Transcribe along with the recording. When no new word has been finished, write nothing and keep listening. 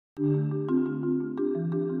Welcome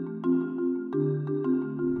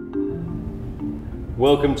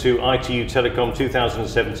to ITU Telecom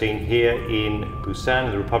 2017 here in Busan,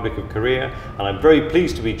 in the Republic of Korea, and I'm very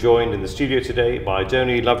pleased to be joined in the studio today by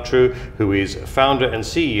Idonae Lovetrue, who is founder and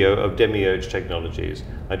CEO of Demiurge Technologies.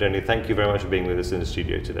 Idonae, thank you very much for being with us in the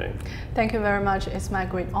studio today. Thank you very much. It's my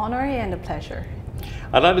great honor and a pleasure.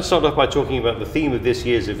 I'd like to start off by talking about the theme of this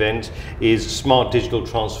year's event is smart digital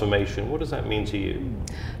transformation. What does that mean to you?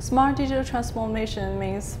 Smart digital transformation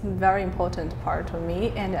means very important part to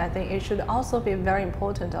me, and I think it should also be very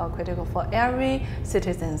important or critical for every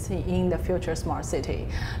citizen in the future smart city.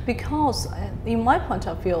 Because in my point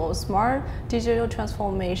of view, smart digital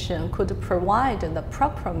transformation could provide the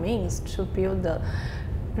proper means to build the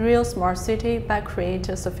real smart city by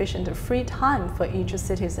creating sufficient free time for each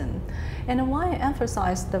citizen. And why I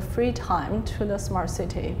emphasize the free time to the smart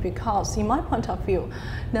city? Because in my point of view,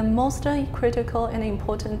 the most critical and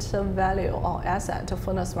important value or asset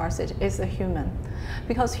for the smart city is the human.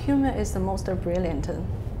 Because human is the most brilliant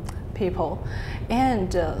people.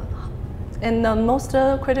 And the most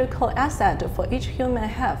critical asset for each human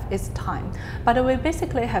have is time. But we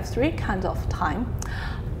basically have three kinds of time.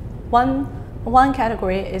 One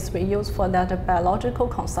category is we use for that biological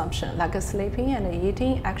consumption, like sleeping and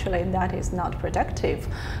eating. Actually, that is not productive,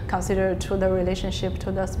 considered to the relationship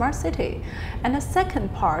to the smart city. And the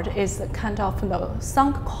second part is kind of the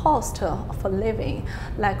sunk cost for living,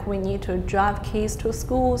 like we need to drive kids to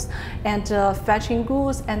schools and fetching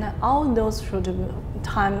goods, and all those should be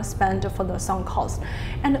time spent for the sunk cost.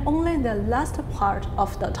 And only the last part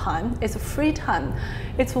of the time is free time.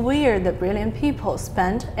 It's where the brilliant people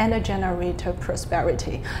spend and generate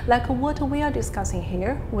prosperity. Like what we are discussing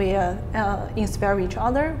here, we inspire each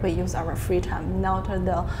other, we use our free time, not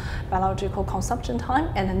the biological consumption time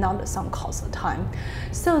and not the sunk cost time.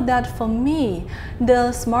 So that for me,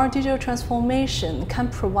 the smart digital transformation can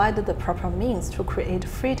provide the proper means to create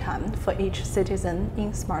free time for each citizen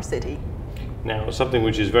in smart city. Now, something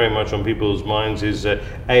which is very much on people's minds is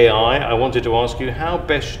AI. I wanted to ask you, how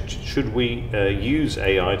best should we use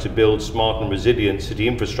AI to build smart and resilient city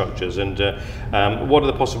infrastructures, and what are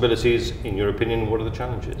the possibilities, in your opinion, what are the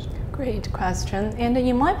challenges? Great question. And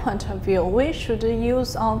in my point of view, we should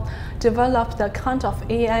use develop the kind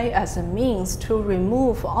of AI as a means to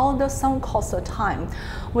remove all the sunk cost of time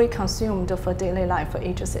we consumed for daily life for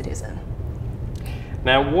each citizen.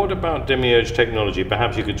 Now, what about Demiurge technology?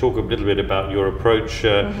 Perhaps you could talk a little bit about your approach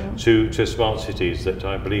to smart cities that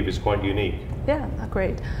I believe is quite unique. Yeah,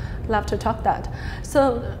 great. Love to talk that.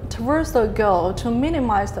 So towards the goal to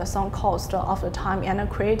minimize the sunk cost of the time and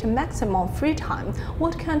create maximum free time,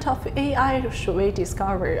 what kind of AI should we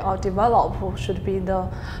discover or develop should be the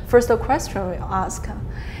first question we ask.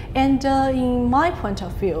 And in my point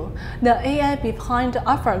of view, the AI behind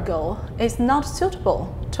our goal is not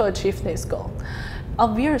suitable to achieve this goal.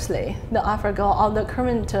 Obviously, the AlphaGo or the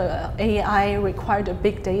current AI required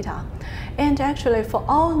big data. And actually, for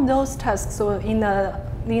all those tasks in the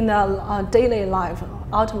daily life,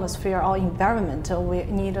 atmosphere or environment, we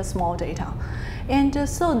need small data. And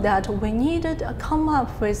so that we needed to come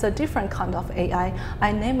up with a different kind of AI,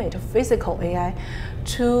 I name it physical AI,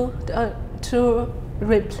 to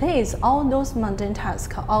replace all those mundane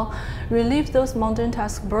tasks or relieve those mundane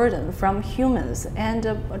task burden from humans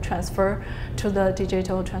and transfer to the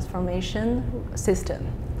digital transformation system.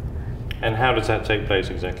 And how does that take place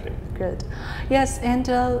exactly? Good. Yes, and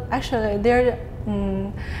actually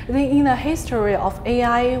in the history of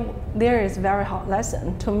AI, there is very hard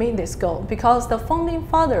lesson to meet this goal, because the founding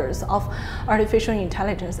fathers of artificial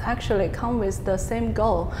intelligence actually come with the same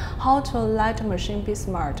goal, how to let machine be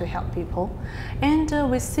smart to help people. And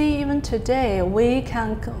we see even today, we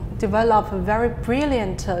can develop very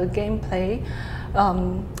brilliant gameplay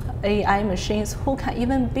AI machines who can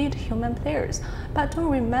even beat human players. But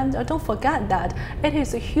don't forget that it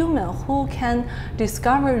is a human who can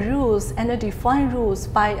discover rules and define rules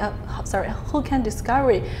by, who can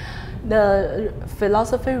discover the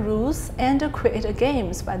philosophy rules and create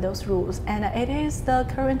games by those rules. And it is the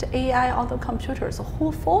current AI or the computers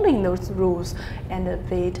who following those rules and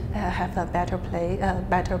have a better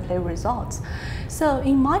play results. So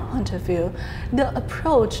in my point of view, the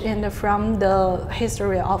approach and from the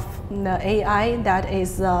history of the AI that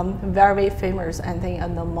is very famous, I think,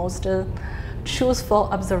 and the most truthful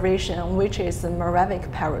observation, which is the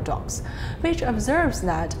Moravec paradox, which observes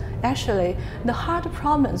that actually the hard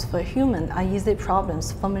problems for human are easy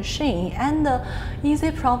problems for machine, and the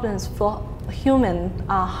easy problems for human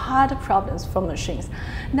are hard problems for machines.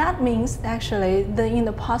 That means actually in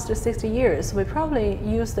the past 60 years, we probably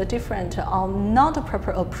used a different or not a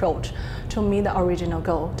proper approach to meet the original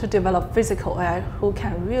goal, to develop physical AI who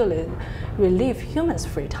can really relieve humans'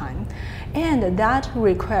 free time. And that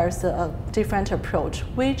requires a different approach,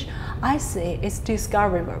 which I see is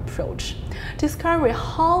discovery approach. Discovery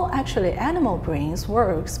how actually animal brains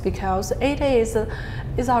works, because it is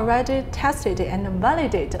already tested and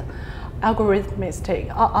validated algorithms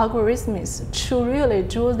to really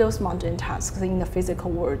do those mundane tasks in the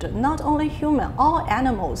physical world. Not only human, all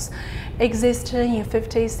animals exist in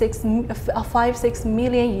 5-6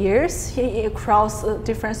 million years across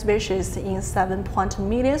different species in 7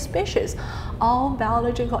 million species. All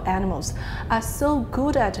biological animals are so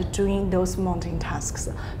good at doing those mundane tasks,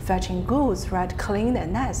 fetching goods, right, cleaning their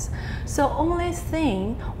nests. So only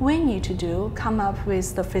thing we need to do, come up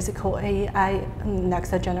with the physical AI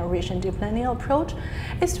next generation deep learning approach,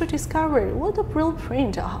 is to discover what the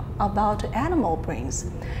blueprint about animal brains.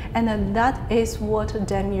 And that is what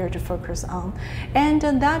Demiurge focuses on. And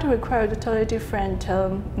that required totally different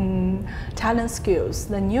talent skills.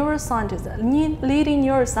 The neuroscientists, leading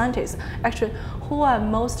neuroscientists, actually who are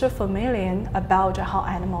most familiar about how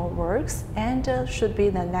animal works and should be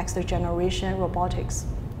the next generation robotics.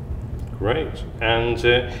 Great. And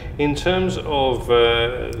in terms of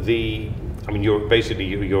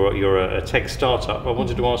you're a tech startup. I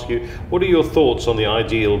wanted to ask you, what are your thoughts on the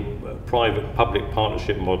ideal private-public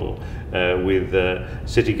partnership model with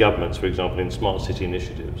city governments, for example, in smart city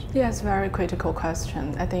initiatives? Yes, very critical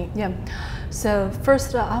question, I think. Yeah. So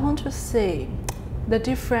first, I want to see the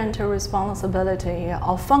different responsibility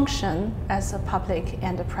or function as a public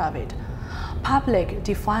and a private. Public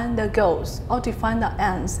define the goals or define the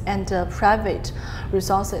ends, and private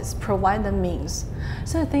resources provide the means.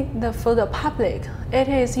 So I think that for the public, it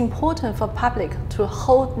is important for public to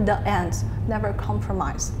hold the ends, never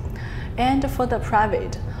compromise. And for the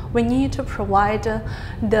private, we need to provide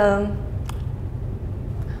the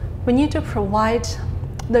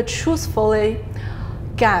truthfully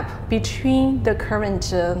gap between the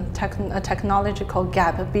current technological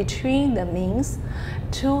gap between the means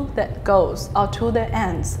to the goals or to the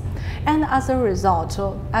ends. And as a result,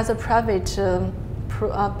 as a private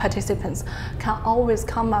participants can always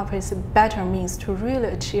come up with better means to really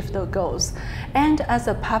achieve the goals. And as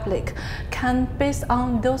a public can, based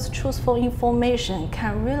on those truthful information,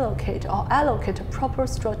 can relocate or allocate proper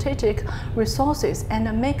strategic resources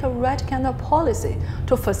and make a right kind of policy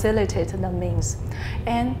to facilitate the means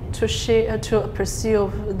and to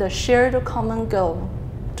pursue the shared common goal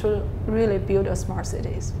to really build a smart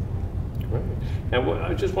cities. Right. Now,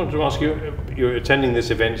 I just wanted to ask you, you're attending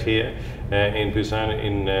this event here in Busan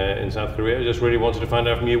in South Korea. I just really wanted to find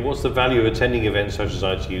out from you, what's the value of attending events such as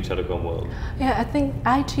ITU Telecom World? Yeah, I think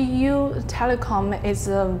ITU Telecom is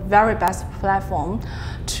a very best platform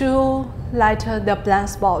to let the blind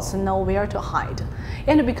spots know where to hide.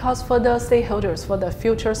 And because for the stakeholders, for the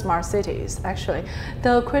future smart cities, actually,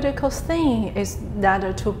 the critical thing is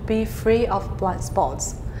that to be free of blind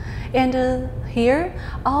spots. And here,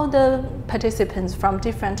 all the participants from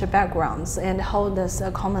different backgrounds and hold these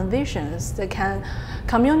common visions, they can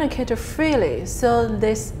communicate freely. So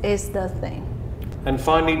this is the thing. And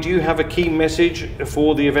finally, do you have a key message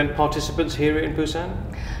for the event participants here in Busan?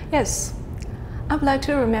 Yes. I would like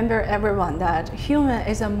to remember everyone that human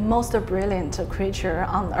is the most brilliant creature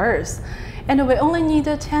on earth. And we only need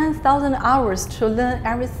 10,000 hours to learn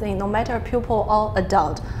everything, no matter pupil or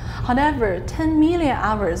adult. However, 10 million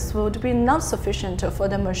hours would be not sufficient for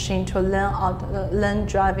the machine to learn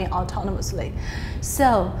driving autonomously.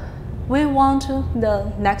 So we want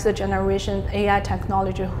the next generation AI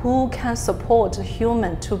technology who can support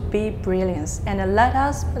human to be brilliant and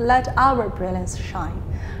let our brilliance shine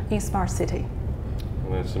in smart city.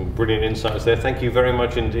 There's some brilliant insights there. Thank you very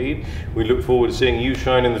much indeed. We look forward to seeing you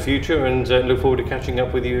shine in the future and look forward to catching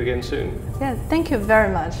up with you again soon. Yeah, thank you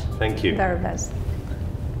very much. Thank you. Very best.